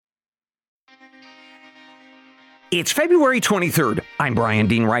It's February 23rd. I'm Brian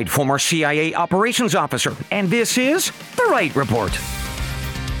Dean Wright, former CIA operations officer, and this is The Wright Report.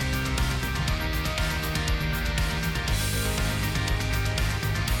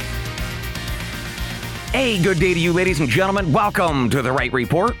 Hey, good day to you, ladies and gentlemen. Welcome to The Wright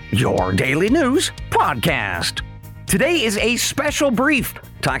Report, your daily news podcast. Today is a special brief,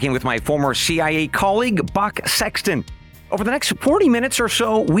 talking with my former CIA colleague, Buck Sexton. Over the next 40 minutes or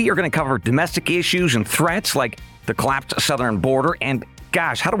so, we are going to cover domestic issues and threats like the collapsed southern border, and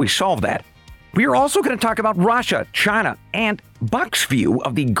gosh, how do we solve that? We are also going to talk about Russia, China, and Buck's view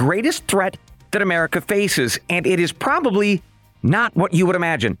of the greatest threat that America faces, and it is probably not what you would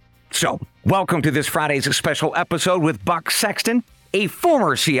imagine. So, welcome to this Friday's special episode with Buck Sexton, a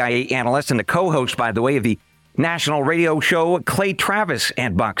former CIA analyst and the co-host, by the way, of the national radio show Clay Travis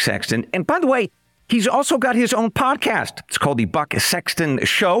and Buck Sexton. And by the way, he's also got his own podcast. It's called the Buck Sexton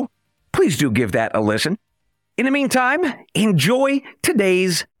Show. Please do give that a listen. In the meantime, enjoy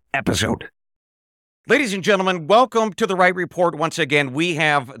today's episode. Ladies and gentlemen, welcome to The Wright Report. Once again, we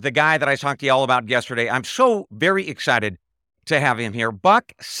have the guy that I talked to you all about yesterday. I'm so very excited to have him here,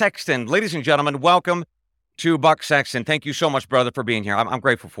 Buck Sexton. Ladies and gentlemen, welcome to Buck Sexton. Thank you so much, brother, for being here. I'm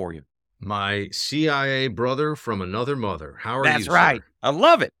grateful for you. My CIA brother from another mother. How are you, That's right. sir? I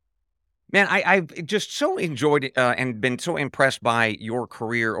love it. Man, I've just so enjoyed and been so impressed by your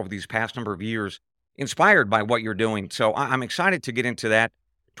career over these past number of years, inspired by what you're doing. So I'm excited to get into that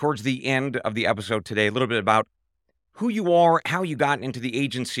towards the end of the episode today, a little bit about who you are, how you got into the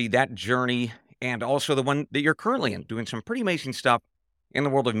agency, that journey, and also the one that you're currently in, doing some pretty amazing stuff in the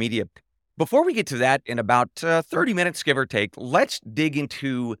world of media. Before we get to that, in about 30 minutes, give or take, let's dig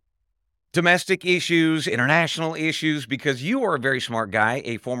into domestic issues, international issues, because you are a very smart guy,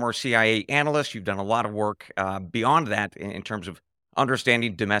 a former CIA analyst. You've done a lot of work beyond that in terms of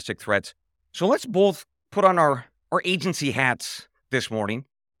understanding domestic threats. So let's both put on our agency hats this morning,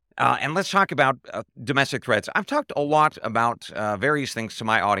 and let's talk about domestic threats. I've talked a lot about various things to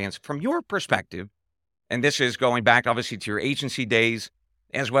my audience from your perspective, and this is going back, obviously, to your agency days,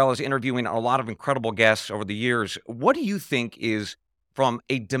 as well as interviewing a lot of incredible guests over the years. What do you think is, from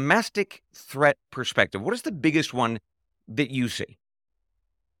a domestic threat perspective, what is the biggest one that you see?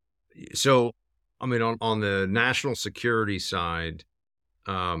 So, I mean, on the national security side,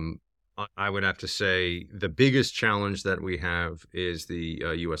 I would have to say the biggest challenge that we have is the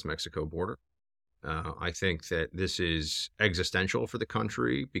U.S.-Mexico border. I think that this is existential for the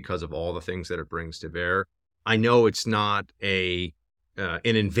country because of all the things that it brings to bear. I know it's not an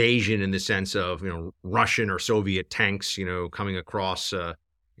invasion in the sense of, Russian or Soviet tanks, coming across,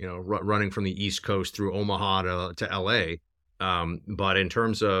 running from the East Coast through Omaha to L.A. But in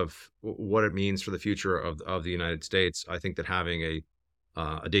terms of what it means for the future of the United States, I think that having a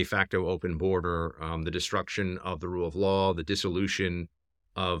de facto open border, the destruction of the rule of law, the dissolution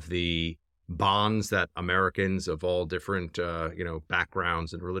of the bonds that Americans of all different,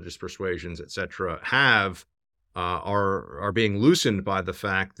 backgrounds and religious persuasions, et cetera, have, are being loosened by the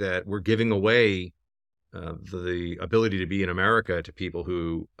fact that we're giving away the ability to be in America to people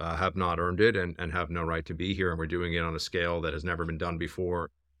who have not earned it and have no right to be here. And we're doing it on a scale that has never been done before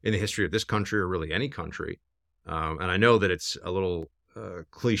in the history of this country or really any country. And I know that it's a little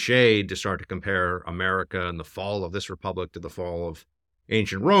cliched to start to compare America and the fall of this republic to the fall of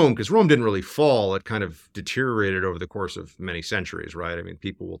ancient Rome, because Rome didn't really fall. It kind of deteriorated over the course of many centuries, right? I mean,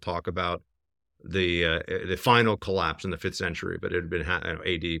 people will talk about the final collapse in the 5th century, but it had been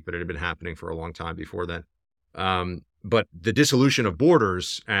AD, but it had been happening for a long time before then. But the dissolution of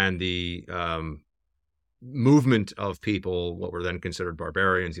borders and the movement of people, what were then considered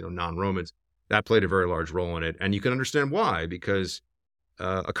barbarians, non-Romans, that played a very large role in it. And you can understand why, because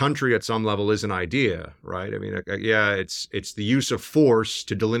a country at some level is an idea, right? I mean, it's the use of force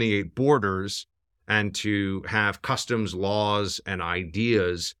to delineate borders and to have customs, laws, and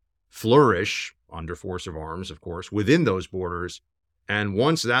ideas flourish under force of arms, of course, within those borders. And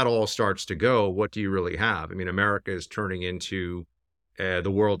once that all starts to go, what do you really have? I mean, America is turning into the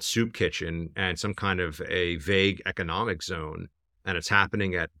world's soup kitchen and some kind of a vague economic zone, and it's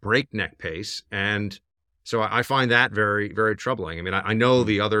happening at breakneck pace. And so I find that very, very troubling. I mean, I know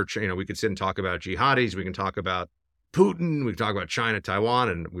the other, we could sit and talk about jihadis, we can talk about Putin, we can talk about China, Taiwan,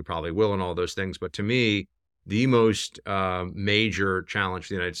 and we probably will and all those things. But to me, the most major challenge for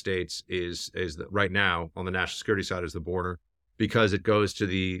the United States is that right now on the national security side is the border, because it goes to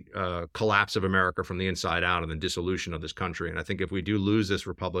the collapse of America from the inside out and the dissolution of this country. And I think if we do lose this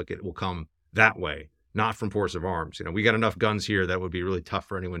republic, it will come that way, not from force of arms. We got enough guns here that would be really tough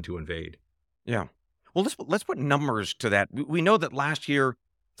for anyone to invade. Yeah. Well, let's put numbers to that. We know that last year,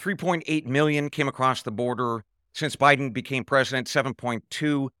 3.8 million came across the border. since Biden became president,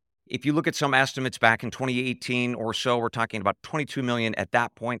 7.2. If you look at some estimates back in 2018 or so, we're talking about 22 million at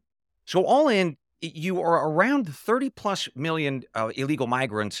that point. So all in, you are around 30 plus million illegal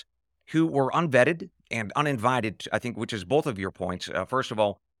migrants who were unvetted and uninvited, I think, which is both of your points. First of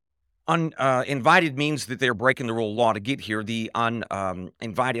all, invited means that they're breaking the rule of law to get here. The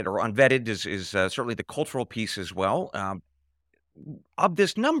uninvited or unvetted is certainly the cultural piece as well. Of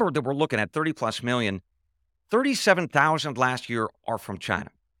this number that we're looking at, 30 plus million, 37,000 last year are from China.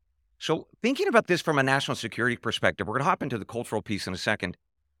 So thinking about this from a national security perspective, we're going to hop into the cultural piece in a second.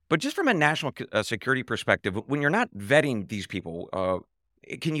 But just from a national security perspective, when you're not vetting these people,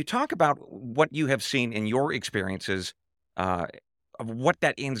 can you talk about what you have seen in your experiences of what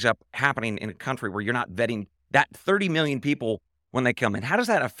that ends up happening in a country where you're not vetting that 30 million people when they come in? How does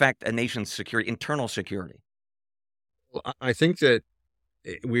that affect a nation's security, internal security? Well, I think that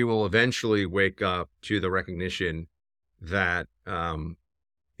we will eventually wake up to the recognition that,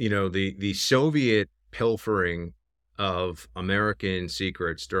 the Soviet pilfering of American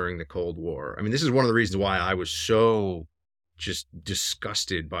secrets during the Cold War. I mean, this is one of the reasons why I was so just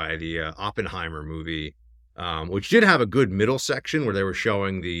disgusted by the Oppenheimer movie, which did have a good middle section where they were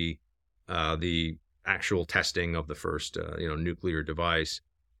showing the actual testing of the first nuclear device.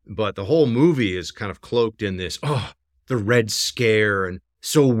 But the whole movie is kind of cloaked in this, the Red Scare, and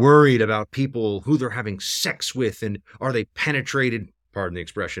so worried about people who they're having sex with, and are they penetrated, pardon the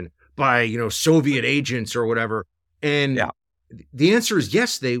expression, by Soviet agents or whatever. And Yeah. the answer is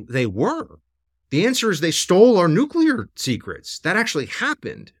yes, they were. The answer is they stole our nuclear secrets. That actually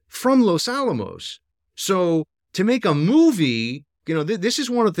happened from Los Alamos. So to make a movie, this is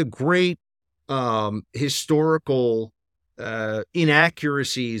one of the great historical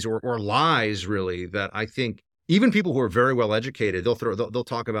inaccuracies or lies, really, that I think even people who are very well educated, they'll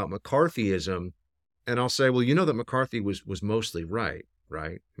talk about McCarthyism, and I'll say, well, that McCarthy was mostly right?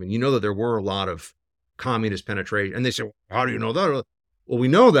 I mean, that there were a lot of communist penetration, and they say, well, how do you know that? Well, we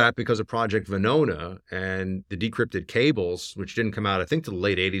know that because of Project Venona and the decrypted cables, which didn't come out, I think, to the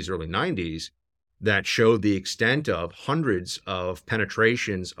late 80s, early 90s, that showed the extent of hundreds of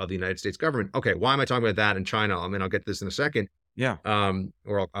penetrations of the United States government. Okay, why am I talking about that in China? I mean, I'll get to this in a second. Yeah. I'm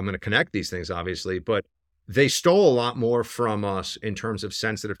going to connect these things, obviously, but they stole a lot more from us in terms of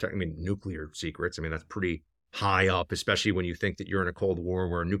sensitive tech. I mean, nuclear secrets. I mean, that's pretty high up, especially when you think that you're in a Cold War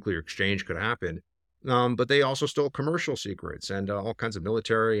where a nuclear exchange could happen. But they also stole commercial secrets and all kinds of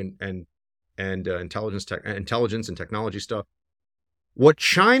military and intelligence and technology stuff. What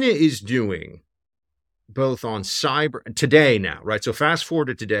China is doing, both on cyber today now, right? So fast forward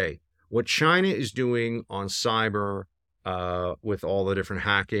to today, what China is doing on cyber with all the different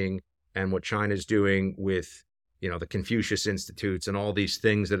hacking, and what China is doing with the Confucius Institutes and all these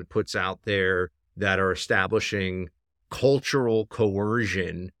things that it puts out there that are establishing cultural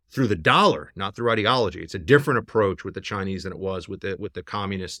coercion through the dollar, not through ideology. It's a different approach with the Chinese than it was with the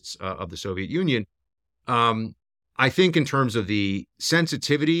communists of the Soviet Union. I think in terms of the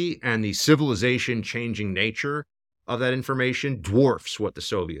sensitivity and the civilization changing nature of that information dwarfs what the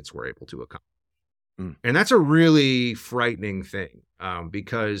Soviets were able to accomplish. And that's a really frightening thing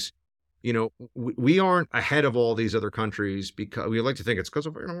because, we aren't ahead of all these other countries because we like to think it's because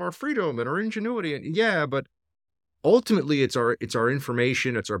of our freedom and our ingenuity. And yeah, but ultimately it's our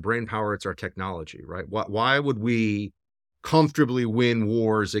information, it's our brain power, it's our technology, right? Why would we comfortably win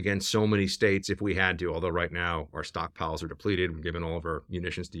wars against so many states if we had to? Although right now our stockpiles are depleted. We're giving all of our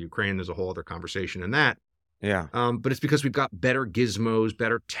munitions to Ukraine. There's a whole other conversation in that. Yeah. But it's because we've got better gizmos,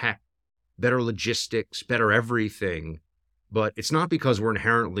 better tech, better logistics, better everything. But it's not because we're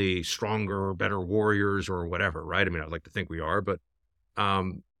inherently stronger, better warriors or whatever, right? I mean, I'd like to think we are, but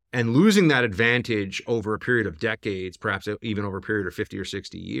and losing that advantage over a period of decades, perhaps even over a period of 50 or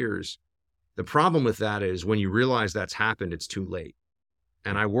 60 years, the problem with that is when you realize that's happened, it's too late.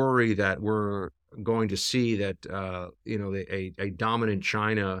 And I worry that we're going to see that, a dominant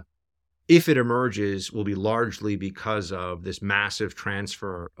China, if it emerges, will be largely because of this massive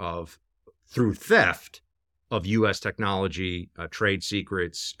transfer through theft of U.S. technology, trade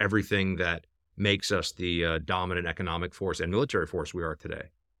secrets, everything that makes us the dominant economic force and military force we are today.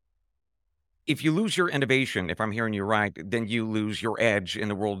 If you lose your innovation, if I'm hearing you right, then you lose your edge in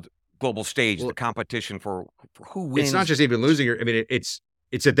the world global stage, the competition for who wins. It's not just even losing it's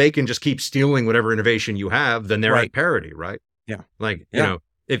that they can just keep stealing whatever innovation you have, then they're at parity, right? Yeah.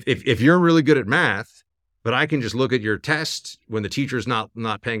 If you're really good at math, but I can just look at your test when the teacher's not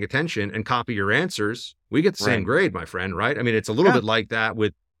paying attention and copy your answers, we get the same grade, my friend, right? I mean, it's a little bit like that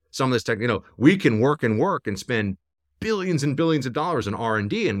with some of this tech. We can work and spend billions and billions of dollars in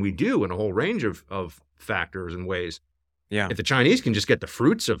R&D, and we do in a whole range of factors and ways. Yeah. If the Chinese can just get the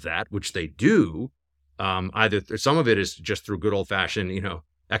fruits of that, which they do, either some of it is just through good old-fashioned,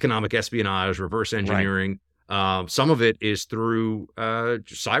 economic espionage, reverse engineering. Right. Some of it is through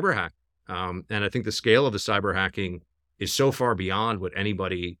cyber hack. And I think the scale of the cyber hacking is so far beyond what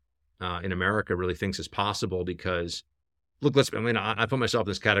anybody in America really thinks is possible because, look, I put myself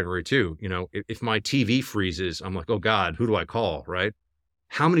in this category too. If my TV freezes, I'm like, oh God, who do I call, right?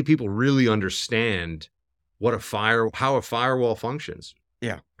 How many people really understand how a firewall functions?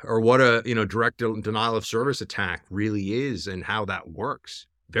 Yeah. Or what a, direct denial of service attack really is and how that works.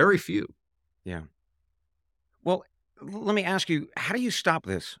 Very few. Yeah. Well, let me ask you, how do you stop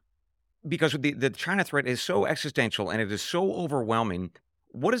this? Because the China threat is so existential and it is so overwhelming.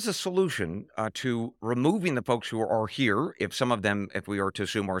 What is the solution to removing the folks who are here, if some of them, if we are to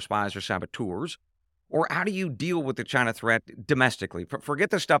assume, are spies or saboteurs? Or how do you deal with the China threat domestically?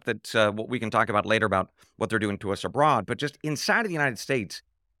 Forget the stuff that's what we can talk about later about what they're doing to us abroad, but just inside of the United States,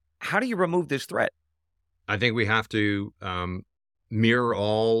 how do you remove this threat? I think we have to mirror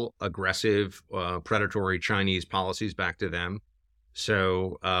all aggressive, predatory Chinese policies back to them.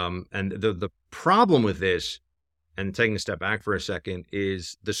 So, and the problem with this, and taking a step back for a second,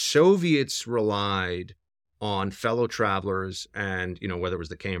 is the Soviets relied on fellow travelers and, whether it was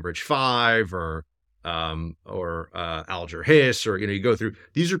the Cambridge Five or Alger Hiss, or, you go through,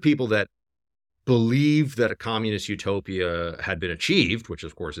 these are people that believed that a communist utopia had been achieved, which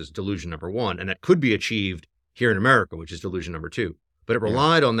of course is delusion number one, and that could be achieved here in America, which is delusion number two. But it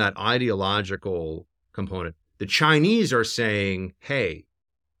relied on that ideological component. The Chinese are saying, hey,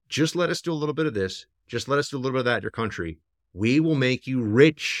 just let us do a little bit of this. Just let us do a little bit of that in your country. We will make you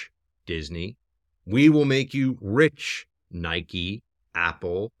rich, Disney. We will make you rich, Nike,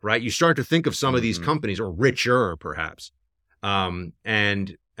 Apple, right? You start to think of some of these companies, or richer perhaps, and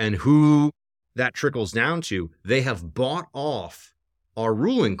who that trickles down to. They have bought off our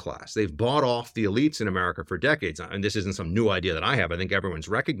ruling class. They've bought off the elites in America for decades. And this isn't some new idea that I have. I think everyone's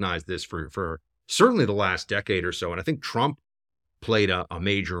recognized this for certainly the last decade or so. And I think Trump played a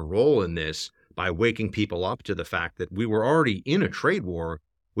major role in this by waking people up to the fact that we were already in a trade war.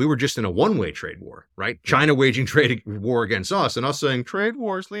 We were just in a one-way trade war, right? China waging trade war against us and us saying trade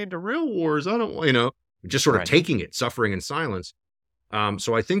wars lead to real wars. I don't, just sort of taking it, suffering in silence.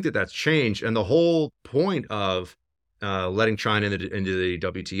 So I think that that's changed. And the whole point of letting China into the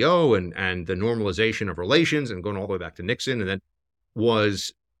WTO and the normalization of relations and going all the way back to Nixon, and then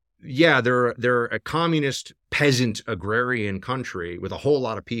was, they're a communist peasant agrarian country with a whole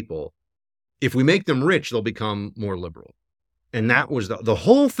lot of people. If we make them rich, they'll become more liberal. And that was the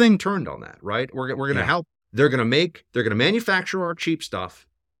whole thing turned on that, right? We're going to help. They're going to manufacture our cheap stuff.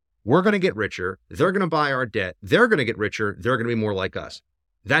 We're going to get richer. They're going to buy our debt. They're going to get richer. They're going to be more like us.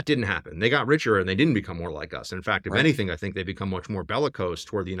 That didn't happen. They got richer and they didn't become more like us. In fact, if anything, I think they become much more bellicose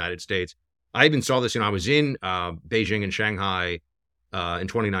toward the United States. I even saw this, I was in Beijing and Shanghai in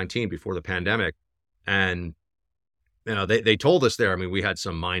 2019 before the pandemic. And, they told us there, we had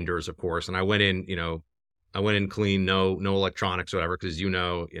some minders, of course, and I went in, clean, no electronics, whatever, because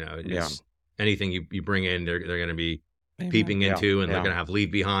it's anything you bring in, they're going to be peeping into, and they're going to have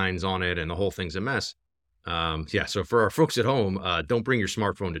leave behinds on it, and the whole thing's a mess. So for our folks at home, don't bring your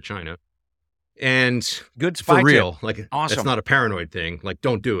smartphone to China. And good spy for real, tip. Awesome. It's not a paranoid thing.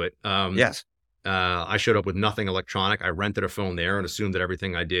 Don't do it. Yes. I showed up with nothing electronic. I rented a phone there and assumed that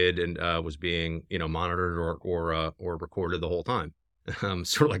everything I did and was being, monitored or recorded the whole time.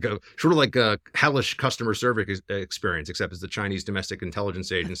 Sort of like a hellish customer service experience, except it's the Chinese Domestic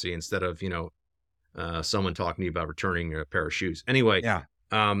Intelligence Agency instead of someone talking to you about returning a pair of shoes. Anyway,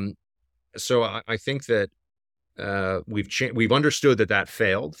 so I think that we've understood that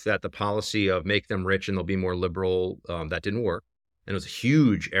failed. That the policy of make them rich and they'll be more liberal, that didn't work, and it was a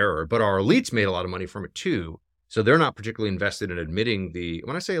huge error. But our elites made a lot of money from it too. So they're not particularly invested in admitting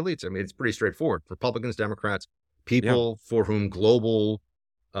when I say elites, it's pretty straightforward. Republicans, Democrats, people for whom global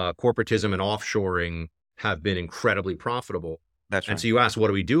corporatism and offshoring have been incredibly profitable. That's right. And so you asked, what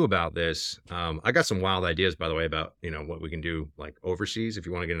do we do about this? I got some wild ideas, by the way, about what we can do overseas. If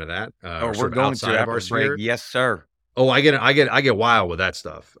you want to get into that, we're going to after our break. Yes, sir. Oh, I get wild with that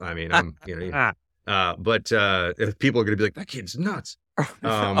stuff. I'm but if people are going to be like, that kid's nuts.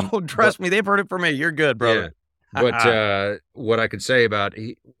 Trust me, they've heard it from me. You're good, brother. Yeah. But what I could say about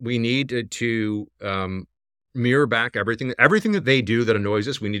we need to mirror back everything that they do that annoys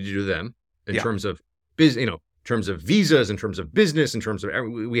us. We need to do them in terms of business, in terms of visas, in terms of business, in terms of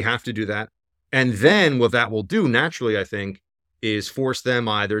we have to do that. And then what that will do naturally, I think, is force them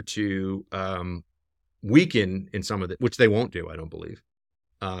either to weaken in some of the, which they won't do, I don't believe,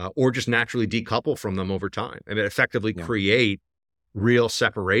 or just naturally decouple from them over time. I mean, effectively create real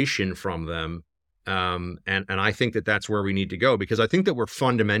separation from them. And I think that that's where we need to go, because I think that we're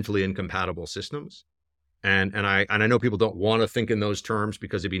fundamentally incompatible systems. And I know people don't want to think in those terms,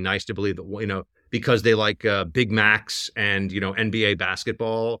 because it'd be nice to believe that, you know, because they like Big Macs and, you know, NBA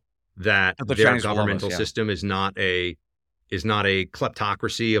basketball, that The their Chinese governmental Columbus, system is not a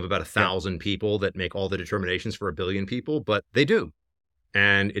kleptocracy of about 1,000 people that make all the determinations for 1 billion people, but they do.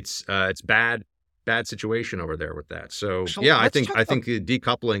 And it's bad situation over there with that. So yeah, I think the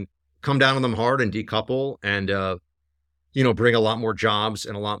decoupling, come down on them hard and decouple, and you know, bring a lot more jobs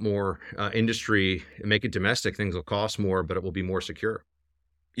and a lot more industry and make it domestic. Things will cost more, but it will be more secure.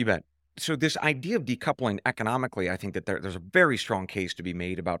 You bet. So this idea of decoupling economically, I think that there's a very strong case to be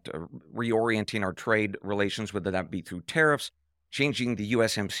made about reorienting our trade relations, whether that be through tariffs, changing the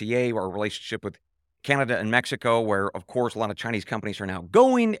USMCA, or our relationship with Canada and Mexico, where, of course, a lot of Chinese companies are now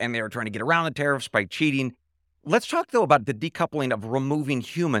going, and they're trying to get around the tariffs by cheating. Let's talk, though, about the decoupling of removing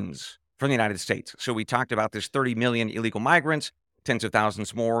humans from the United States. So we talked about this 30 million illegal migrants, tens of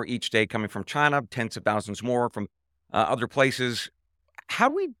thousands more each day coming from China, tens of thousands more from other places.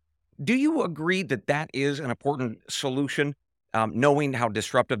 Do you agree that that is an important solution, knowing how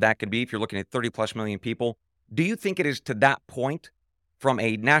disruptive that could be if you're looking at 30 plus million people? Do you think it is to that point, from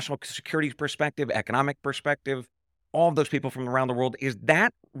a national security perspective, economic perspective, all of those people from around the world, is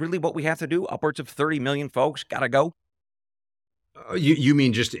that really what we have to do? Upwards of 30 million folks got to go? You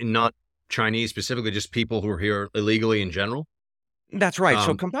mean just not Chinese specifically, just people who are here illegally in general? That's right.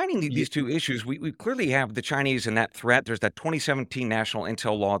 So combining these two issues, we clearly have the Chinese and that threat. There's that 2017 national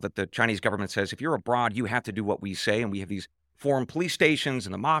intel law that the Chinese government says, if you're abroad, you have to do what we say. And we have these foreign police stations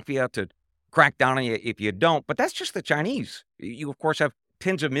and the mafia to crack down on you if you don't. But that's just the Chinese. You, of course, have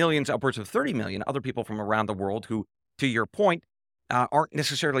tens of millions, upwards of 30 million other people from around the world who, to your point, aren't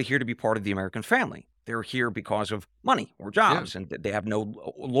necessarily here to be part of the American family. They're here because of money or jobs, and they have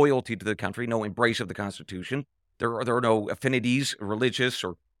no loyalty to the country, no embrace of the Constitution. There are no affinities, religious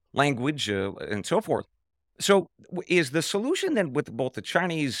or language, and so forth. So is the solution then, with both the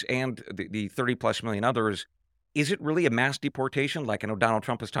Chinese and the 30 plus million others, is it really a mass deportation? Like, I know Donald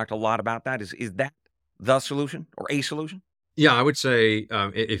Trump has talked a lot about that. Is that the solution, or a solution? Yeah, I would say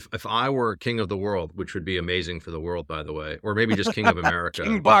if I were king of the world, which would be amazing for the world, by the way, or maybe just king of America,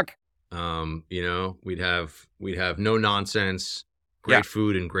 King Buck. you know, we'd have no nonsense, great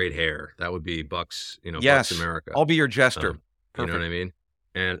food and great hair. That would be Buck's, you know, Buck's America. I'll be your jester. You know what I mean?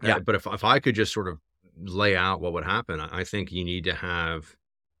 And but if I could just sort of lay out what would happen, I think you need to have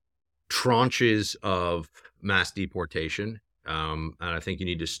tranches of mass deportation, and I think you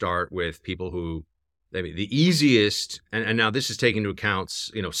need to start with people who. I mean, the easiest, and now this is taking into account,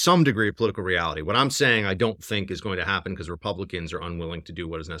 you know, some degree of political reality. What I'm saying, I don't think is going to happen, because Republicans are unwilling to do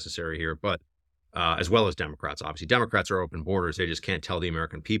what is necessary here, but as well as Democrats. Obviously, Democrats are open borders. They just can't tell the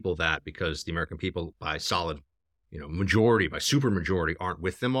American people that, because the American people, by solid, you know, majority, by super majority, aren't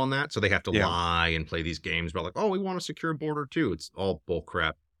with them on that. So they have to lie and play these games about, like, oh, we want a secure border too. It's all bull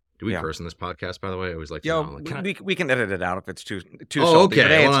crap. Do we curse in this podcast, by the way? I always like to know. Like, we can edit it out if it's too oh, salty.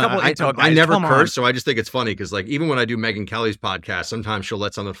 Okay. Well, I never curse, so I just think it's funny, because, like, even when I do Megyn Kelly's podcast, sometimes she'll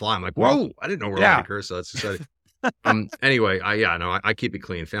let something fly. I'm like, whoa, I didn't know we're allowed to curse, so that's exciting. Anyway, I keep it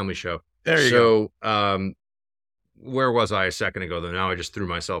clean. Family show. There you go. So, where was I a second ago, though? Now I just threw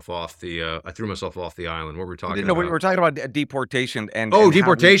myself off the island. What were we talking about? No, we were talking about deportation and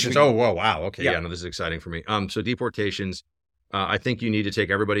deportations. Oh, whoa, wow. Okay, no, this is exciting for me. So deportations. I think you need to take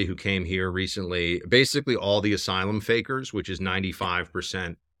everybody who came here recently, basically all the asylum fakers, which is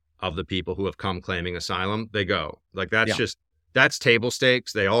 95% of the people who have come claiming asylum, they go. Like, that's table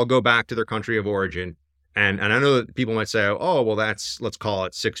stakes. They all go back to their country of origin. And I know that people might say, oh, well, let's call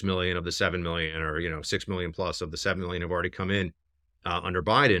it 6 million of the 7 million, or, you know, 6 million plus of the 7 million have already come in under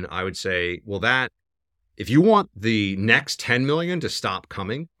Biden. I would say, well, if you want the next 10 million to stop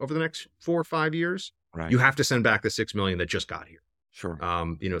coming over the next 4 or 5 years, you have to send back the 6 million that just got here. Sure.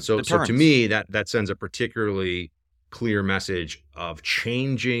 You know, so to me, that sends a particularly clear message of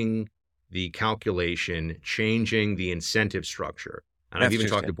changing the calculation, changing the incentive structure. And I've even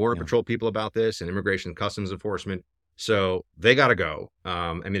talked to Border Patrol people about this, and Immigration and Customs Enforcement. So they got to go.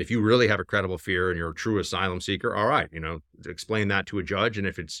 I mean, if you really have a credible fear and you're a true asylum seeker, all right, you know, explain that to a judge. And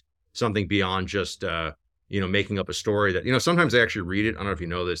if it's something beyond just, you know, making up a story that, you know, sometimes they actually read it. I don't know if you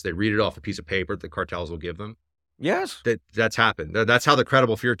know this. They read it off a piece of paper that the cartels will give them. Yes. That's happened. That's how the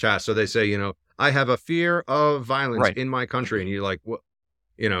credible fear test. So they say, you know, I have a fear of violence in my country. And you're like, what?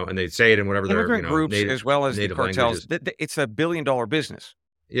 You know, and they say it in whatever their, immigrant groups, native, as well as the cartels. Languages. It's a $1 billion business.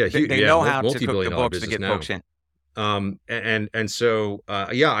 Yeah, They know how to cook the multi-billion dollar books to business get now. folks in.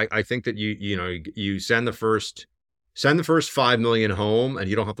 I think that you send the first 5 million home, and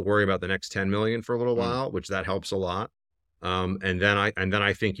you don't have to worry about the next 10 million for a little while, which that helps a lot. And then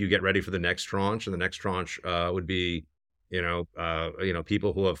I think you get ready for the next tranche, and the next tranche would be,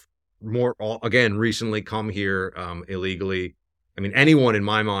 people who have recently come here illegally. I mean, anyone in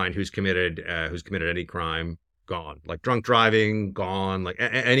my mind who's committed any crime, gone. Like drunk driving, gone. Like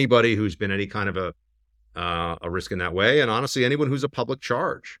anybody who's been any kind of a risk in that way, and honestly, anyone who's a public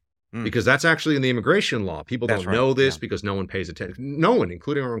charge, because that's actually in the immigration law. People don't know this because no one pays attention. No one,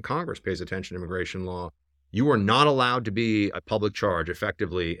 including our own Congress, pays attention to immigration law. You are not allowed to be a public charge,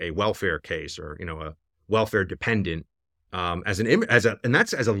 effectively a welfare case or a welfare dependent, and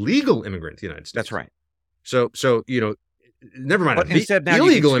that's as a legal immigrant to the United States. That's right. So never mind. But instead, now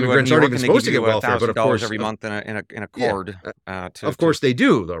illegal immigrants aren't even supposed to get welfare, but of course, every month in a card. Of course, they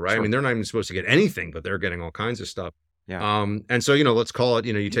do, though, right? Sure. I mean, they're not even supposed to get anything, but they're getting all kinds of stuff. Yeah. And so let's call it.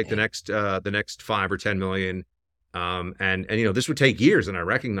 You take the next 5 or 10 million, and this would take years, and I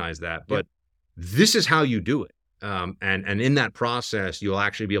recognize that, but this is how you do it. And in that process, you'll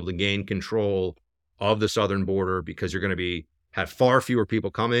actually be able to gain control of the southern border because you're going to have far fewer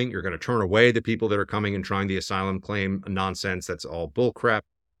people coming. You're going to turn away the people that are coming and trying the asylum claim nonsense. That's all bull crap.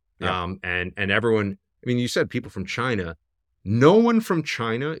 Yeah. And everyone, I mean, you said people from China. No one from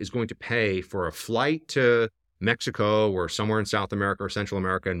China is going to pay for a flight to Mexico or somewhere in South America or Central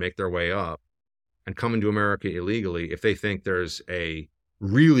America and make their way up and come into America illegally if they think there's a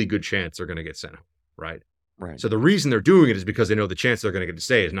really good chance they're going to get sent home, right? Right. So the reason they're doing it is because they know the chance they're going to get to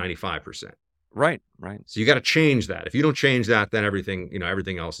stay is 95%. Right. So you got to change that. If you don't change that, then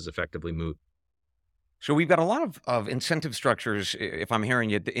everything else is effectively moot. So we've got a lot of incentive structures, if I'm hearing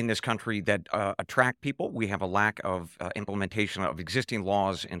you, in this country that attract people. We have a lack of implementation of existing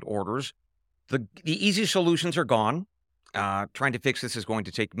laws and orders. The easy solutions are gone. Trying to fix this is going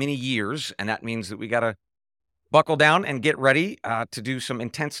to take many years, and that means that we got to buckle down and get ready to do some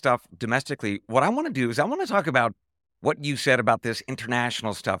intense stuff domestically. What I want to do is I want to talk about what you said about this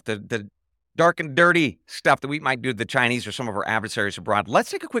international stuff, the dark and dirty stuff that we might do to the Chinese or some of our adversaries abroad. Let's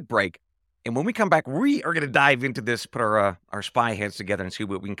take a quick break. And when we come back, we are going to dive into this, put our spy heads together and see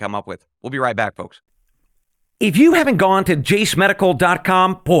what we can come up with. We'll be right back, folks. If you haven't gone to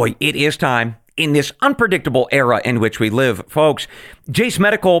JaceMedical.com, boy, it is time. In this unpredictable era in which we live, folks, Jace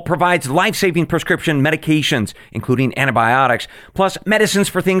Medical provides life-saving prescription medications, including antibiotics, plus medicines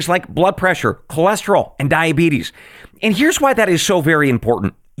for things like blood pressure, cholesterol, and diabetes. And here's why that is so very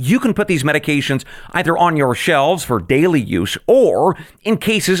important. You can put these medications either on your shelves for daily use or in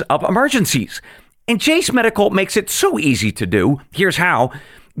cases of emergencies. And Jace Medical makes it so easy to do. Here's how.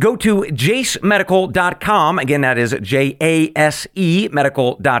 Go to JaceMedical.com. Again, that is JASE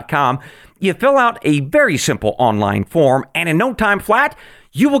medical.com. You fill out a very simple online form, and in no time flat,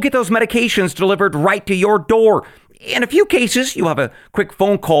 you will get those medications delivered right to your door. In a few cases, you'll have a quick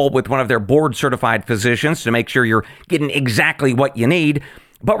phone call with one of their board-certified physicians to make sure you're getting exactly what you need.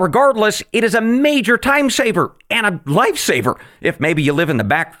 But regardless, it is a major time saver and a lifesaver if maybe you live in the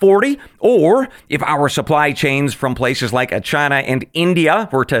back 40 or if our supply chains from places like China and India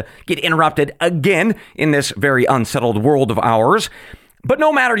were to get interrupted again in this very unsettled world of ours. But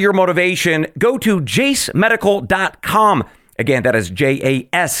no matter your motivation, go to JaceMedical.com. Again, that is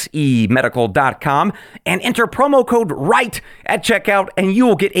JASE medical.com and enter promo code RIGHT at checkout and you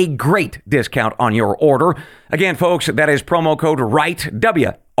will get a great discount on your order. Again, folks, that is promo code RIGHT,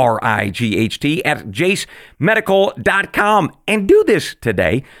 WRIGHT at JaceMedical.com. And do this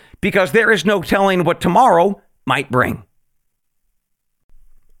today because there is no telling what tomorrow might bring.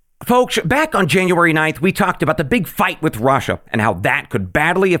 Folks, back on January 9th, we talked about the big fight with Russia and how that could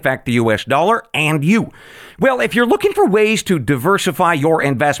badly affect the U.S. dollar and you. Well, if you're looking for ways to diversify your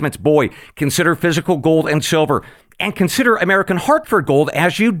investments, boy, consider physical gold and silver. And consider American Hartford Gold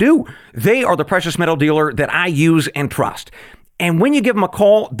as you do. They are the precious metal dealer that I use and trust. And when you give them a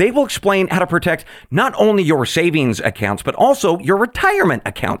call, they will explain how to protect not only your savings accounts, but also your retirement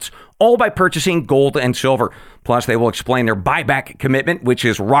accounts, all by purchasing gold and silver. Plus, they will explain their buyback commitment, which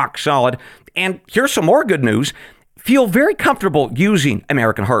is rock solid. And here's some more good news. Feel very comfortable using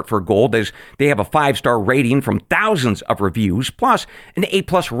American Hartford Gold as they have a 5-star rating from thousands of reviews, plus an A+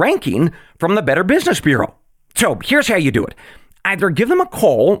 ranking from the Better Business Bureau. So here's how you do it. Either give them a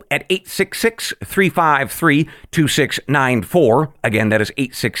call at 866-353-2694. Again, that is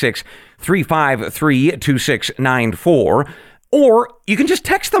 866-353-2694. Or you can just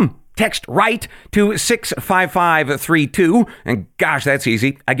text them. Text RIGHT to 65532. And gosh, that's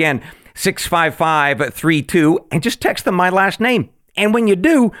easy. Again, 65532. And just text them my last name. And when you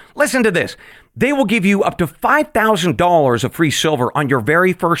do, listen to this. They will give you up to $5,000 of free silver on your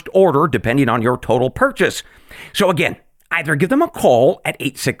very first order, depending on your total purchase. So again, either give them a call at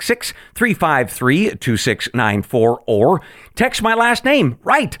 866-353-2694 or text my last name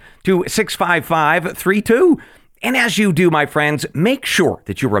right to 65532. And as you do, my friends, make sure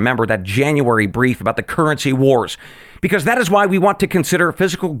that you remember that January brief about the currency wars, because that is why we want to consider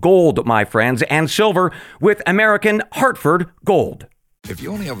physical gold, my friends, and silver with American Hartford Gold. If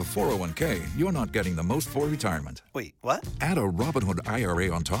you only have a 401k, you're not getting the most for retirement. Wait, what? Add a Robinhood IRA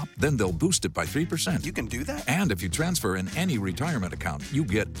on top, then they'll boost it by 3%. You can do that? And if you transfer in any retirement account, you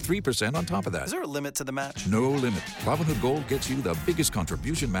get 3% on top of that. Is there a limit to the match? No limit. Robinhood Gold gets you the biggest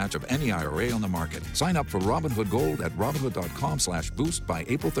contribution match of any IRA on the market. Sign up for Robinhood Gold at Robinhood.com/boost by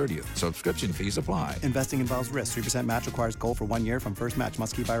April 30th. Subscription fees apply. Investing involves risk. 3% match requires gold for 1 year from first match.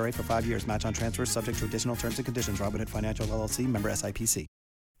 Must keep IRA for 5 years. Match on transfers subject to additional terms and conditions. Robinhood Financial LLC, member SIPC.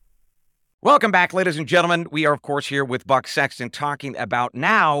 Welcome back, ladies and gentlemen. We are, of course, here with Buck Sexton talking about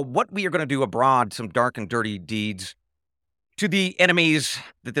now what we are going to do abroad, some dark and dirty deeds to the enemies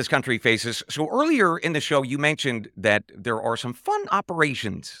that this country faces. So earlier in the show, you mentioned that there are some fun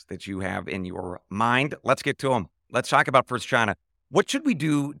operations that you have in your mind. Let's get to them. Let's talk about first China. What should we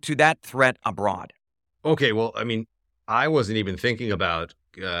do to that threat abroad? Okay, well, I mean, I wasn't even thinking about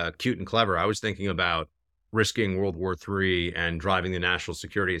cute and clever. I was thinking about risking World War III and driving the national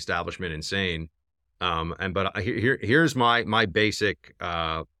security establishment insane. But here's my basic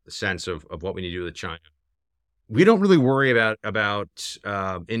sense of what we need to do with China. We don't really worry about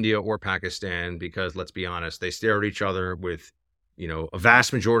India or Pakistan because, let's be honest, they stare at each other with, a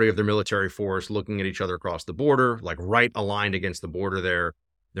vast majority of their military force looking at each other across the border, like right aligned against the border there.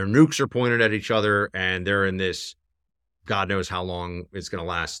 Their nukes are pointed at each other, and they're in this, God knows how long it's going to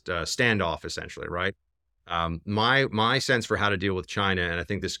last, standoff, essentially, right? My sense for how to deal with China, and I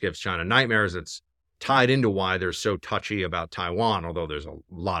think this gives China nightmares, it's tied into why they're so touchy about Taiwan, although there's a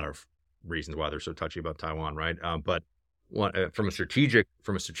lot of reasons why they're so touchy about Taiwan, right? But from a strategic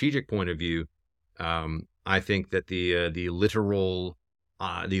point of view, I think that the literal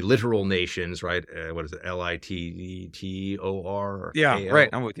nations, right? What is it? LITTOR? Yeah, right.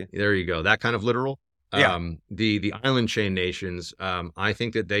 I'm with you. There you go. That kind of literal. Yeah. The island chain nations, I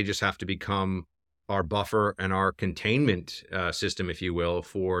think that they just have to become our buffer and our containment system, if you will,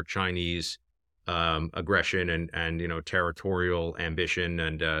 for Chinese aggression and territorial ambition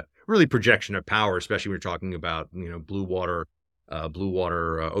and really projection of power, especially when you're talking about blue water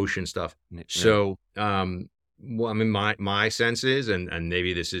ocean stuff. Yeah. So well, I mean, my sense is, and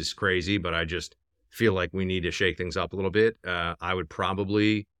maybe this is crazy, but I just feel like we need to shake things up a little bit. I would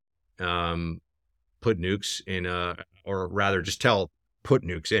probably put nukes in or rather just put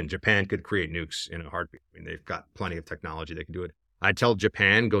nukes in. Japan could create nukes in a heartbeat. I mean, they've got plenty of technology. They can do it. I'd tell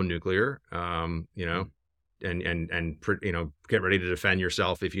Japan, go nuclear, and get ready to defend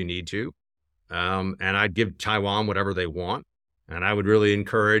yourself if you need to. And I'd give Taiwan whatever they want. And I would really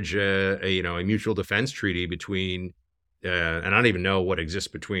encourage a mutual defense treaty between, and I don't even know what exists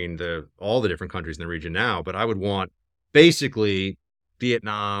between all the different countries in the region now, but I would want basically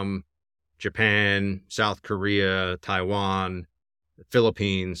Vietnam, Japan, South Korea, Taiwan,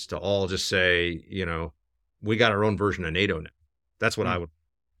 Philippines to all just say, we got our own version of NATO now. That's what I would,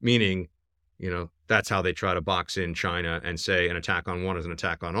 meaning, that's how they try to box in China and say an attack on one is an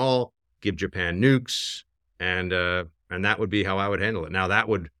attack on all, give Japan nukes, and that would be how I would handle it. Now, that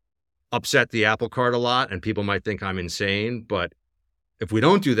would upset the apple cart a lot, and people might think I'm insane, but if we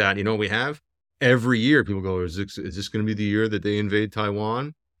don't do that, what we have? Every year people go, is this going to be the year that they invade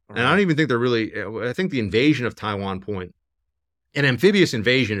Taiwan? And I don't even think I think the invasion of Taiwan point, an amphibious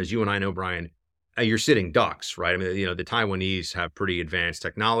invasion, as you and I know, Brian, you're sitting ducks, right? I mean, the Taiwanese have pretty advanced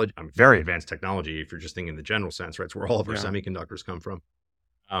technology, very advanced technology, if you're just thinking in the general sense, right? It's where all of our semiconductors come from.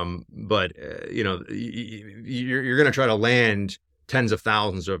 But you're going to try to land tens of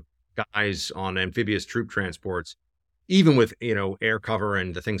thousands of guys on amphibious troop transports, even with, air cover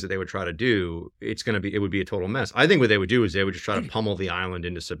and the things that they would try to do, it would be a total mess. I think what they would do is they would just try to pummel the island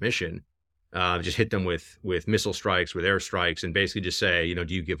into submission, just hit them with missile strikes, with air strikes, and basically just say,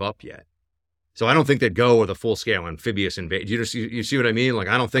 do you give up yet? So I don't think they'd go with a full scale amphibious invasion. You see what I mean? Like,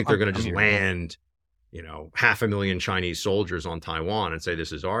 I don't think they're going to just land, 500,000 Chinese soldiers on Taiwan and say,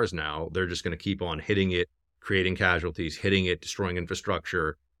 this is ours now. They're just going to keep on hitting it, creating casualties, hitting it, destroying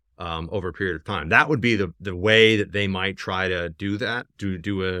infrastructure over a period of time. That would be the way that they might try to do that,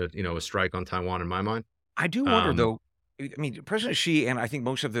 do a strike on Taiwan, in my mind. I do wonder, though, I mean, President Xi and I think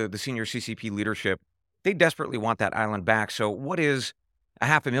most of the senior CCP leadership, they desperately want that island back. So what is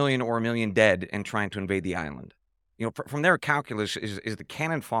 500,000 or 1 million dead and trying to invade the island? from their calculus, is the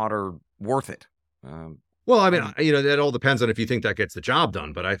cannon fodder worth it? Well, I mean, that all depends on if you think that gets the job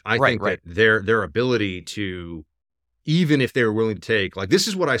done. But I think that their ability to, even if they were willing to take, like, this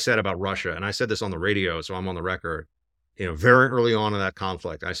is what I said about Russia, and I said this on the radio, so I'm on the record. Very early on in that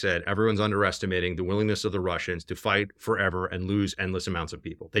conflict, I said everyone's underestimating the willingness of the Russians to fight forever and lose endless amounts of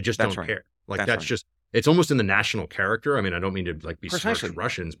people. They just don't care. Like, that's just, it's almost in the national character. I mean, I don't mean to like be smirch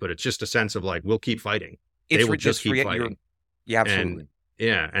Russians, but it's just a sense of like, we'll keep fighting. They will just keep fighting. Yeah, absolutely.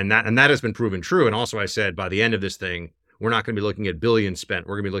 And that has been proven true. And also, I said by the end of this thing, we're not going to be looking at billions spent.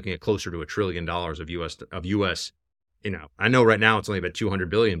 We're going to be looking at closer to $1 trillion of U.S. I know right now it's only about 200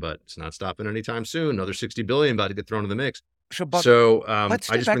 billion, but it's not stopping anytime soon. Another 60 billion about to get thrown in the mix. Let's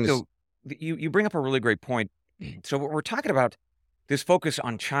step back though. You bring up a really great point. So what we're talking about, this focus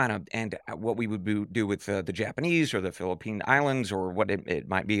on China and what we would do with the Japanese or the Philippine Islands or what it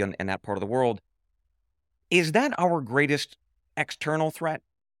might be in that part of the world. Is that our greatest external threat?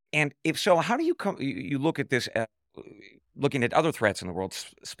 And if so, how do you look at this, looking at other threats in the world,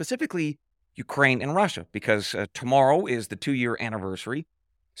 specifically Ukraine and Russia, because tomorrow is the 2-year anniversary.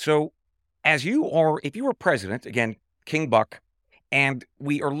 So if you were president, again, King Buck, and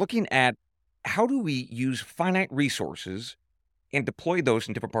we are looking at how do we use finite resources and deploy those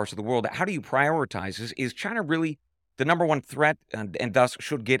in different parts of the world, how do you prioritize this? Is China really the number one threat and thus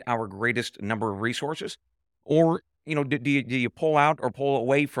should get our greatest number of resources? Or, do you pull out or pull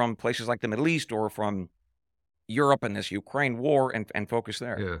away from places like the Middle East or from Europe and this Ukraine war and focus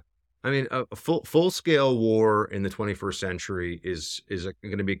there? Yeah. I mean, a full scale war in the 21st century is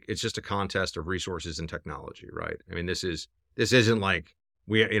going to be, it's just a contest of resources and technology, right? I mean, this isn't like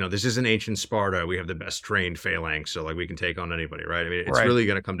this isn't ancient Sparta. We have the best trained phalanx, so like we can take on anybody, right? I mean, it's really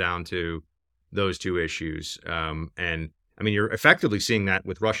going to come down to those two issues. And I mean, you're effectively seeing that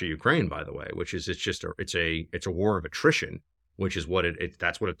with Russia, Ukraine, by the way, which is it's a war of attrition, which is what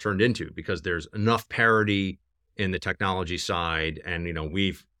that's what it turned into, because there's enough parity in the technology side, and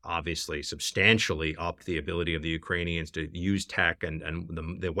we've obviously substantially upped the ability of the Ukrainians to use tech and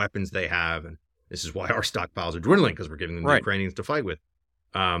the weapons they have. And this is why our stockpiles are dwindling, because we're giving them the Ukrainians to fight with.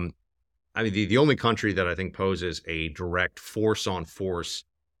 I mean, the only country that I think poses a direct force-on-force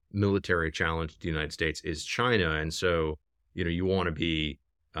military challenge to the United States is China. And so, you want to be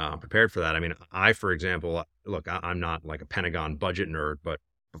prepared for that. I mean, for example, look, I'm not like a Pentagon budget nerd, but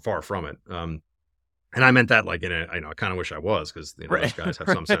far from it. And I meant that like I kind of wish I was, because those guys have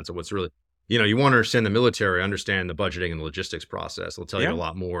some sense of what's really, you want to understand the military, understand the budgeting and the logistics process. They'll tell you a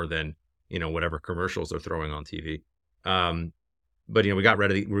lot more than, whatever commercials they're throwing on TV. But we got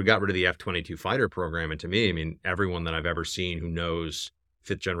rid of the F-22 fighter program. And to me, I mean, everyone that I've ever seen who knows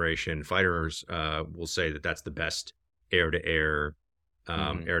 5th generation fighters will say that that's the best air-to-air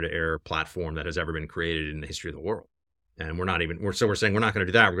platform that has ever been created in the history of the world. And we're saying we're not going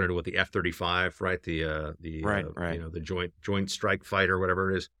to do that. We're going to do what the F-35, right? The joint strike fighter,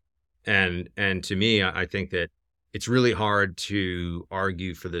 whatever it is. And to me, I think that it's really hard to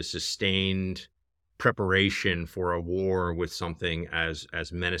argue for the sustained preparation for a war with something as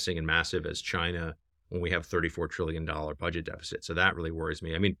menacing and massive as China when we have $34 trillion budget deficit. So that really worries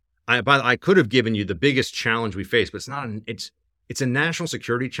me. I mean, I could have given you the biggest challenge we face, but it's not. It's a national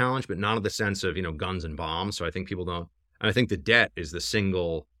security challenge, but not in the sense of guns and bombs. So I think people don't. I think the debt is the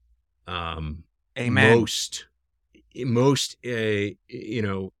single most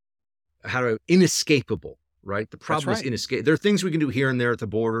inescapable, right? The problem is inescapable. There are things we can do here and there at the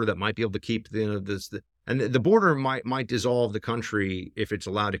border that might be able to keep and the border might dissolve the country if it's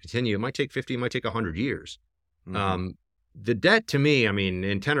allowed to continue. It might take 50, it might take 100 years. Mm-hmm. The debt, to me, I mean,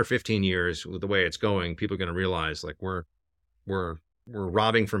 in 10 or 15 years, with the way it's going, people are going to realize like we're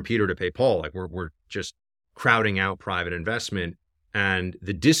robbing from Peter to pay Paul. Like we're just crowding out private investment, and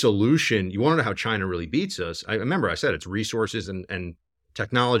the dissolution. You want to know how China really beats us? I remember I said it's resources and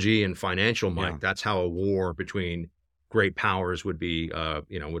technology and financial might. Yeah. That's how a war between great powers would be,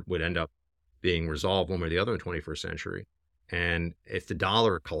 would end up being resolved one way or the other in the 21st century. And if the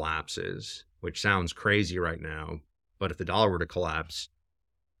dollar collapses, which sounds crazy right now, but if the dollar were to collapse,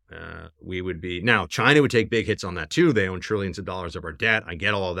 we would be, now China would take big hits on that too. They own trillions of dollars of our debt. I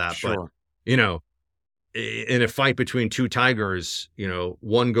get all of that, but in a fight between two tigers,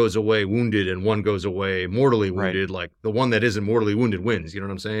 one goes away wounded and one goes away mortally wounded. Like the one that isn't mortally wounded wins. You know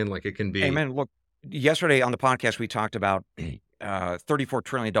what I'm saying? Like it can be. Amen. Look, yesterday on the podcast, we talked about $34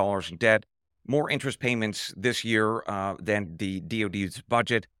 trillion in debt, more interest payments this year than the DoD's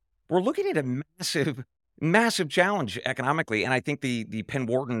budget. We're looking at a massive challenge economically. And I think the Penn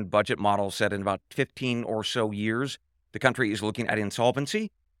Wharton budget model said in about 15 or so years, the country is looking at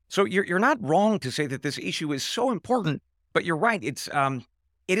insolvency. So you're not wrong to say that this issue is so important, but you're right. It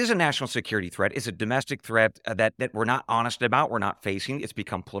is a national security threat. It's a domestic threat that we're not honest about. We're not facing. It's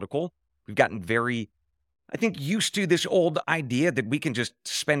become political. We've gotten very, I think, used to this old idea that we can just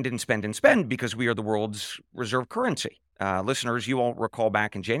spend and spend and spend because we are the world's reserve currency. Listeners, you all recall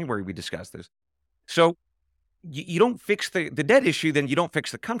back in January we discussed this. So you don't fix the debt issue, then you don't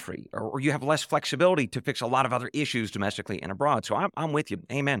fix the country, or you have less flexibility to fix a lot of other issues domestically and abroad. So I'm with you.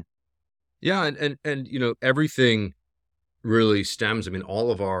 Amen. Yeah, and everything really stems. I mean,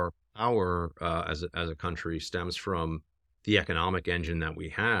 all of our power as a country stems from the economic engine that we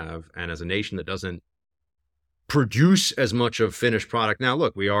have, and as a nation that doesn't produce as much of finished product. Now,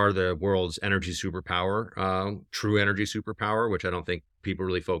 look, we are the world's energy superpower, true energy superpower, which I don't think people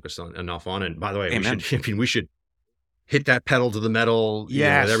really focus on enough on. And by the way, we should hit that pedal to the metal.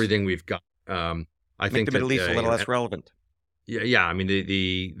 Yes. With everything we've got. I Make think the Middle East a little less relevant. Yeah. I mean,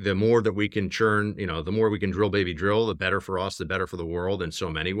 the more that we can churn, the more we can drill, baby, drill, the better for us, the better for the world in so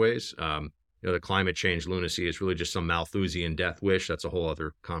many ways. The climate change lunacy is really just some Malthusian death wish. That's a whole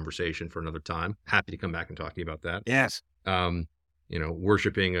other conversation for another time. Happy to come back and talk to you about that. Yes.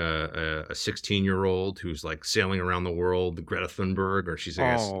 Worshiping a 16-year-old who's like sailing around the world, the Greta Thunberg, or she's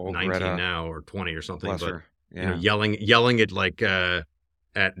I guess 19 Greta. now or 20 or something. Bless but her. Yeah. Yelling at like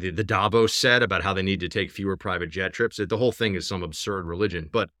at the Davos set about how they need to take fewer private jet trips. The whole thing is some absurd religion.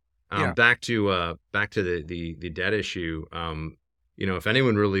 But back to the debt issue. If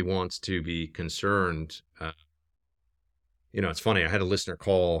anyone really wants to be concerned, it's funny. I had a listener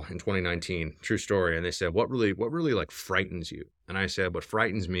call in 2019, true story, and they said, "What really like frightens you?" And I said, "What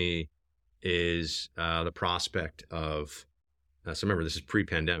frightens me is the prospect of." So remember, this is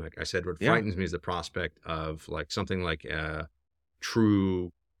pre-pandemic. I said, "What frightens me is the prospect of like something like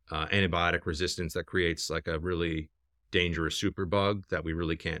true antibiotic resistance that creates like a really dangerous superbug that we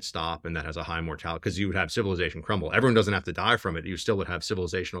really can't stop and that has a high mortality, because you would have civilization crumble. Everyone doesn't have to die from it. You still would have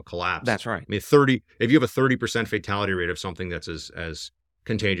civilizational collapse." That's right. I mean, if you have a 30% fatality rate of something that's as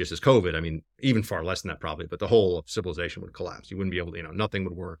contagious as COVID, I mean, even far less than that probably, but the whole of civilization would collapse. You wouldn't be able to, nothing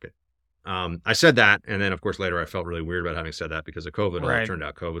would work. I said that, and then of course later I felt really weird about having said that because of COVID. Right. It turned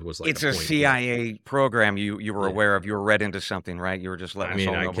out COVID was like It's a CIA program you were aware of. You were read into something, right? You were just letting us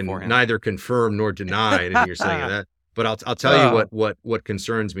all know I can beforehand. neither confirm nor deny anything you're saying of that. But I'll tell you what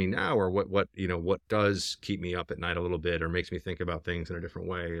concerns me now, or what does keep me up at night a little bit, or makes me think about things in a different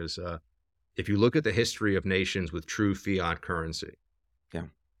way, is if you look at the history of nations with true fiat currency,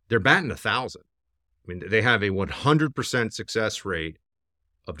 they're batting 1,000. I mean, they have a 100% success rate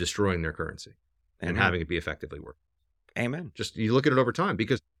of destroying their currency and having it be effectively worked. Amen. Just you look at it over time,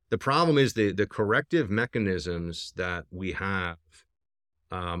 because the problem is the corrective mechanisms that we have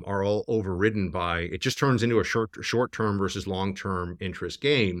are all overridden by, it just turns into a short-term versus long-term interest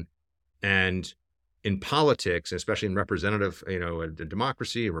game. And in politics, especially in representative, a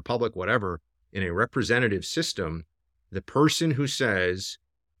democracy, a republic, whatever, in a representative system, the person who says,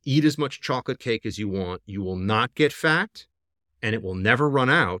 eat as much chocolate cake as you want, you will not get fat, and it will never run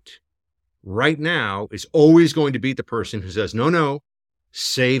out, right now is always going to beat the person who says, no,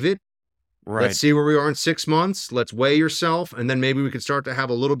 save it. Right. Let's see where we are in 6 months. Let's weigh yourself, and then maybe we can start to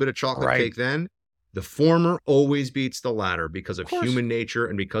have a little bit of chocolate cake then. The former always beats the latter because of human nature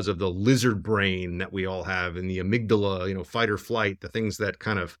and because of the lizard brain that we all have, and the amygdala, fight or flight, the things that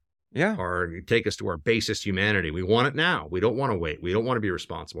kind of take us to our basest humanity. We want it now. We don't want to wait. We don't want to be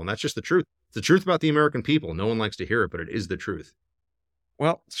responsible. And that's just the truth. It's the truth about the American people. No one likes to hear it, but it is the truth.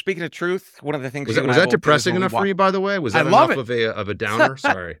 Well, speaking of truth, one of the things was that depressing enough for you, by the way? Was that enough of a downer?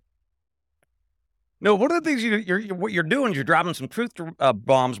 Sorry. No, one of the things what you're doing is you're dropping some truth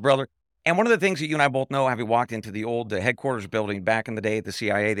bombs, brother. And one of the things that you and I both know, having walked into the old headquarters building back in the day at the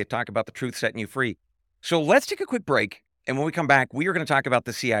CIA, they talk about the truth setting you free. So let's take a quick break. And when we come back, we are going to talk about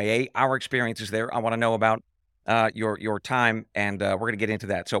the CIA, our experiences there. I want to know about your time, and we're going to get into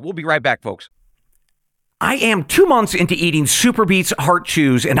that. So we'll be right back, folks. I am 2 months into eating Super Beets Heart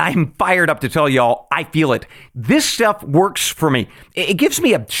Chews, and I'm fired up to tell y'all I feel it. This stuff works for me. It gives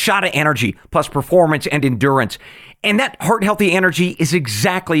me a shot of energy, plus performance and endurance. And that heart-healthy energy is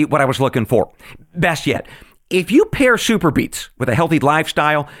exactly what I was looking for. Best yet, if you pair Super Beets with a healthy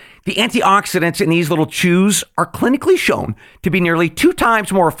lifestyle, the antioxidants in these little chews are clinically shown to be nearly 2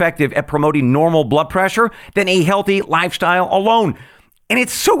 times more effective at promoting normal blood pressure than a healthy lifestyle alone. And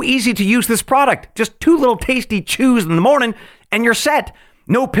it's so easy to use this product. Just 2 little tasty chews in the morning and you're set.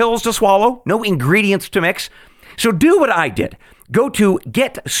 No pills to swallow, no ingredients to mix. So do what I did. Go to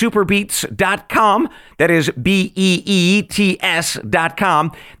getsuperbeets.com. That is BEETS.com.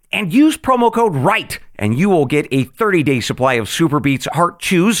 and use promo code RIGHT, and you will get a 30-day supply of Super Beats Heart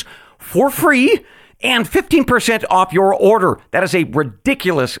Chews for free and 15% off your order. That is a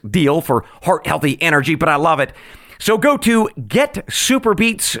ridiculous deal for heart-healthy energy, but I love it. So go to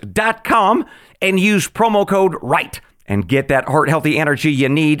getsuperbeats.com and use promo code RIGHT and get that heart-healthy energy you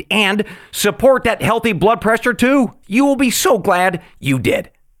need and support that healthy blood pressure too. You will be so glad you did.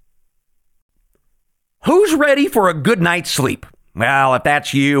 Who's ready for a good night's sleep? Well, if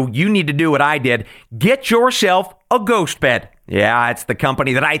that's you, you need to do what I did. Get yourself a ghost bed. Yeah, it's the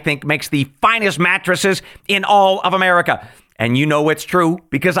company that I think makes the finest mattresses in all of America. And you know it's true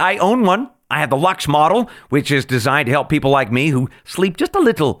because I own one. I have the Luxe model, which is designed to help people like me who sleep just a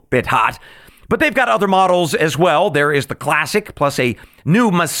little bit hot. But they've got other models as well. There is the Classic plus a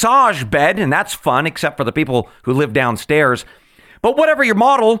new massage bed, and that's fun, except for the people who live downstairs. But whatever your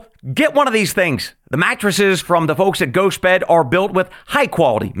model, get one of these things. The mattresses from the folks at Ghost Bed are built with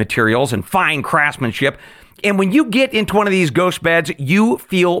high-quality materials and fine craftsmanship. And when you get into one of these Ghost Beds, you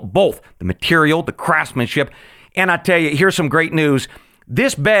feel both the material, the craftsmanship. And I tell you, here's some great news.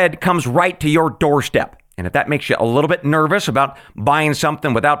 This bed comes right to your doorstep. And if that makes you a little bit nervous about buying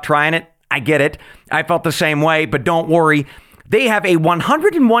something without trying it, I get it. I felt the same way, but don't worry. They have a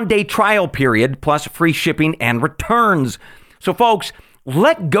 101-day trial period plus free shipping and returns. So folks,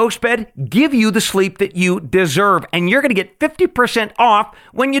 let GhostBed give you the sleep that you deserve, and you're going to get 50% off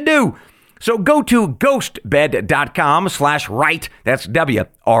when you do. So go to ghostbed.com/right. That's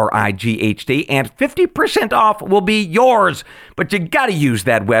WRIGHT, and 50% off will be yours. But you got to use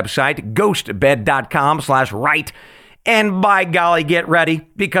that website, ghostbed.com/right. And by golly, get ready,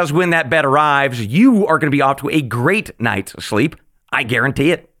 because when that bed arrives, you are going to be off to a great night's sleep. I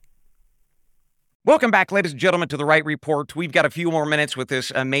guarantee it. Welcome back, ladies and gentlemen, to The Right Report. We've got a few more minutes with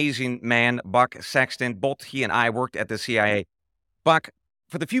this amazing man, Buck Sexton. Both he and I worked at the CIA. Buck,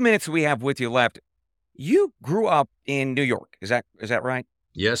 for the few minutes that we have with you left, you grew up in New York. Is that right?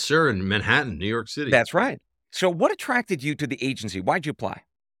 Yes, sir. In Manhattan, New York City. That's right. So what attracted you to the agency? Why'd you apply?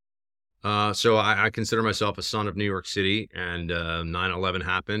 So I consider myself a son of New York City, and 9/11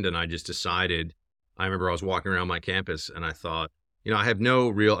 happened, and I just decided. I remember I was walking around my campus, and I thought, I have no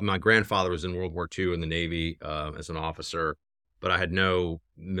real. My grandfather was in World War II in the Navy as an officer, but I had no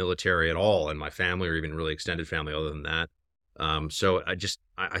military at all in my family, or even really extended family other than that. So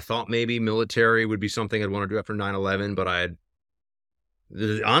I thought maybe military would be something I'd want to do after 9/11, but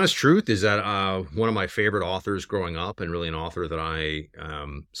the honest truth is that one of my favorite authors growing up, and really an author that I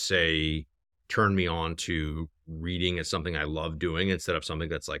say turned me on to reading as something I love doing instead of something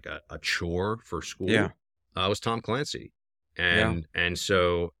that's like a chore for school, was Tom Clancy. And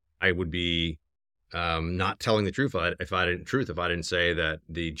so I would be not telling the truth if I didn't say that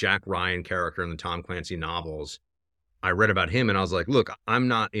the Jack Ryan character in the Tom Clancy novels, I read about him and I was like, look, I'm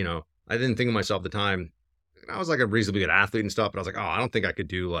not, I didn't think of myself at the time. I was like a reasonably good athlete and stuff, but I was like, I don't think I could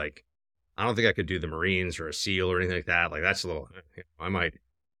do the Marines or a SEAL or anything like that. Like that's a little, I might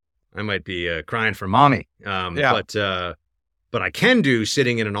be crying for mommy. But I can do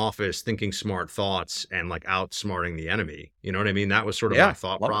sitting in an office thinking smart thoughts and like outsmarting the enemy. You know what I mean? That was sort of my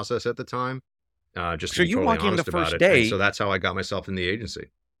thought process at the time. Just so to be you totally walk in the honest about first it. day. And so that's how I got myself in the agency.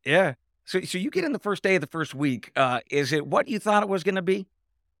 Yeah. So you get in the first day of the first week. Is it what you thought it was going to be?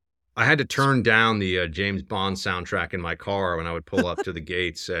 I had to turn down the James Bond soundtrack in my car when I would pull up to the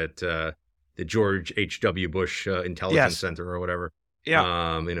gates at the George H.W. Bush Intelligence Center or whatever.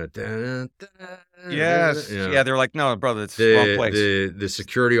 Yeah. Yes. Yeah. They're like, no, brother, it's the wrong place. The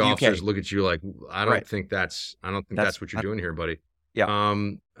security officers look at you like, I don't think that's what you're doing here, buddy. Yeah.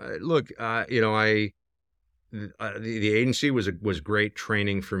 Look, the agency was great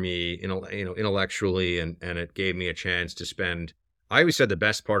training for me, intellectually, and it gave me a chance to spend. I always said the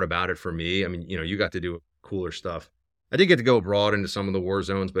best part about it for me, I mean, you got to do cooler stuff. I did get to go abroad into some of the war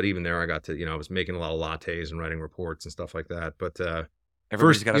zones, but even there I got to, I was making a lot of lattes and writing reports and stuff like that. But the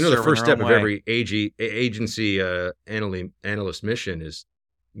first step of every agency analyst mission is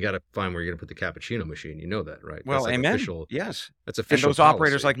you got to find where you're going to put the cappuccino machine. You know that, right? Well, that's like amen. Official, yes. That's official. And those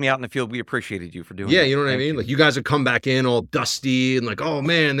operators like me out in the field, we appreciated you for doing that. Yeah, you know what I mean? Like you guys would come back in all dusty and like, oh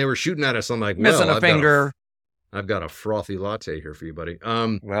man, they were shooting at us. I'm like, missing a finger. I've got a frothy latte here for you, buddy.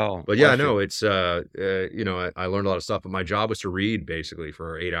 But yeah, no, it's, I learned a lot of stuff, but my job was to read basically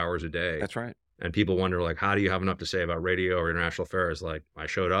for 8 hours a day. That's right. And people wonder like, how do you have enough to say about radio or international affairs? Like I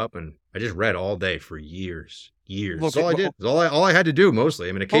showed up and I just read all day for years. That's all I did. All I had to do mostly.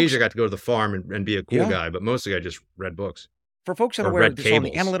 I mean, occasionally I got to go to the farm and be a cool guy, but mostly I just read books. For folks that are aware of this on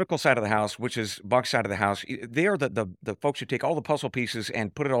the analytical side of the house, which is Buck's side of the house, they are the folks who take all the puzzle pieces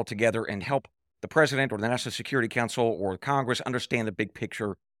and put it all together and help the president or the National Security Council or Congress understand the big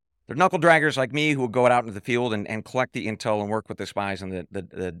picture They're knuckle draggers like me who will go out into the field and collect the intel and work with the spies and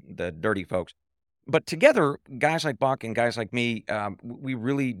the dirty folks. But together, guys like Buck and guys like me, we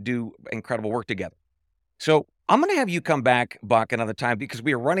really do incredible work together. So I'm going to have you come back, Buck, another time because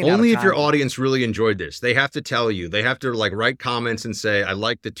we are running out of time. Only if your audience really enjoyed this. They have to tell you. They have to like write comments and say, I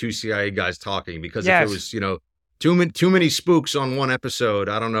like the two CIA guys talking. Because if it was, too many spooks on one episode,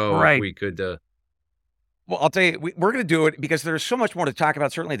 I don't know if we could... Well, I'll tell you, we're going to do it because there's so much more to talk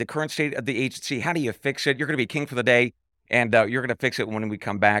about. Certainly the current state of the agency. How do you fix it? You're going to be king for the day, and you're going to fix it when we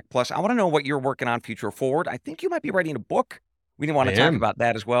come back. Plus, I want to know what you're working on future forward. I think you might be writing a book. We didn't want to talk about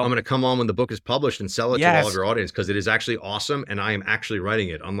that as well. I'm going to come on when the book is published and sell it to all of your audience because it is actually awesome, and I am actually writing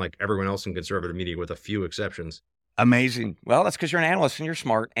it, unlike everyone else in conservative media, with a few exceptions. Amazing. Well, that's because you're an analyst and you're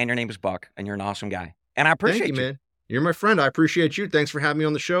smart, and your name is Buck, and you're an awesome guy. And I appreciate you, man. You're my friend. I appreciate you. Thanks for having me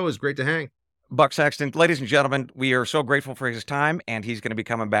on the show. It was great to hang. Buck Sexton, ladies and gentlemen, we are so grateful for his time, and he's going to be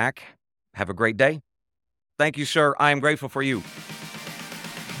coming back. Have a great day. Thank you, sir. I am grateful for you.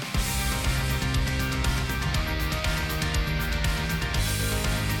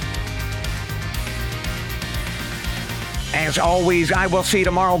 As always, I will see you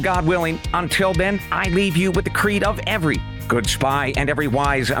tomorrow, God willing. Until then, I leave you with the creed of every good spy and every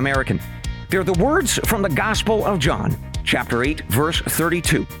wise American. They're the words from the Gospel of John, chapter 8, verse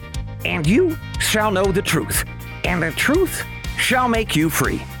 32. And you shall know the truth, and the truth shall make you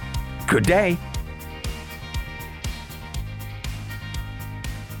free. Good day.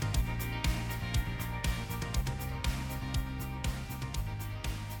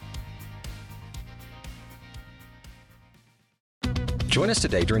 Join us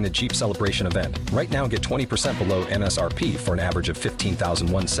today during the Jeep Celebration event. Right now, get 20% below MSRP for an average of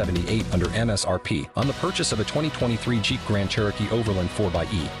 $15,178 under MSRP on the purchase of a 2023 Jeep Grand Cherokee Overland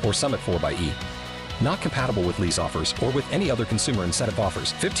 4xE or Summit 4xE. Not compatible with lease offers or with any other consumer incentive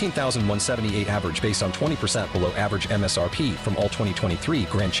offers. $15,178 average based on 20% below average MSRP from all 2023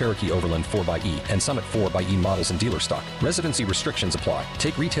 Grand Cherokee Overland 4xE and Summit 4xE models in dealer stock. Residency restrictions apply.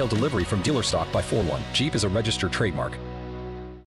 Take retail delivery from dealer stock by 4/1. Jeep is a registered trademark.